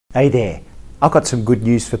Hey there, I've got some good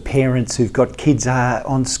news for parents who've got kids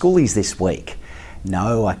on Schoolies this week.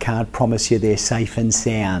 No, I can't promise you they're safe and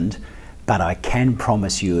sound, but I can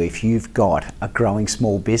promise you if you've got a growing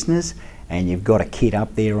small business and you've got a kid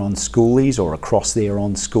up there on Schoolies or across there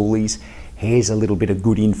on Schoolies, here's a little bit of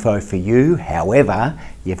good info for you. However,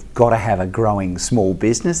 you've got to have a growing small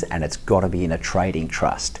business and it's got to be in a trading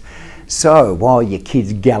trust. So while your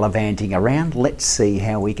kid's gallivanting around, let's see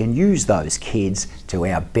how we can use those kids to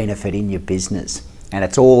our benefit in your business. And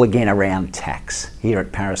it's all again around tax. Here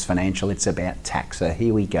at Paris Financial, it's about tax. So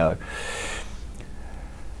here we go.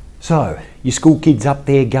 So your school kid's up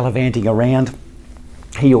there gallivanting around,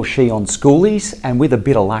 he or she on Schoolies, and with a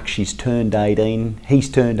bit of luck she's turned 18, he's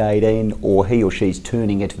turned 18, or he or she's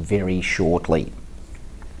turning it very shortly.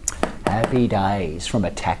 Happy days from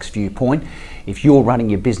a tax viewpoint. If you're running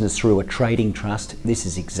your business through a trading trust, this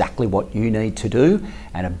is exactly what you need to do,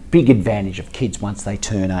 and a big advantage of kids once they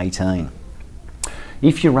turn 18.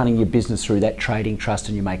 If you're running your business through that trading trust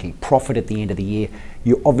and you're making profit at the end of the year,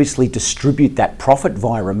 you obviously distribute that profit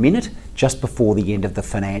via a minute just before the end of the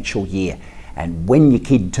financial year. And when your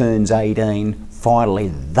kid turns 18, finally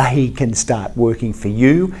they can start working for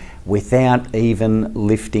you without even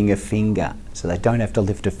lifting a finger. So they don't have to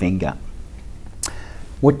lift a finger.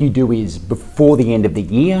 What you do is, before the end of the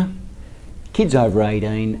year, kids over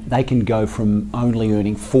 18, they can go from only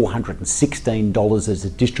earning $416 as a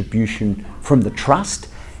distribution from the trust,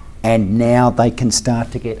 and now they can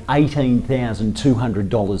start to get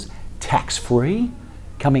 $18,200 tax-free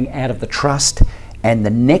coming out of the trust, and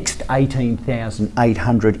the next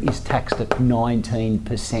 $18,800 is taxed at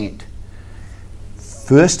 19%.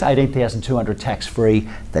 First $18,200 tax-free,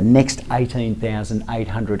 the next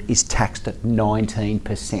 $18,800 is taxed at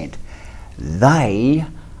 19%. They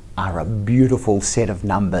are a beautiful set of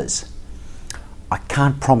numbers. I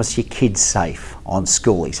can't promise your kids safe on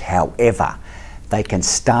Schoolies. However, they can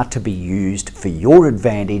start to be used for your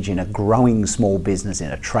advantage in a growing small business,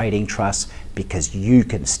 in a trading trust, because you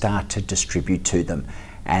can start to distribute to them.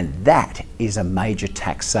 And that is a major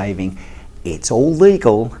tax saving. It's all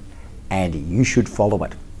legal, and you should follow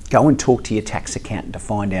it. Go and talk to your tax accountant to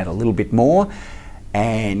find out a little bit more,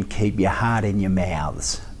 and keep your heart in your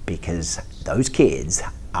mouths, because those kids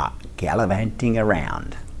are gallivanting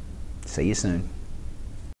around. See you soon.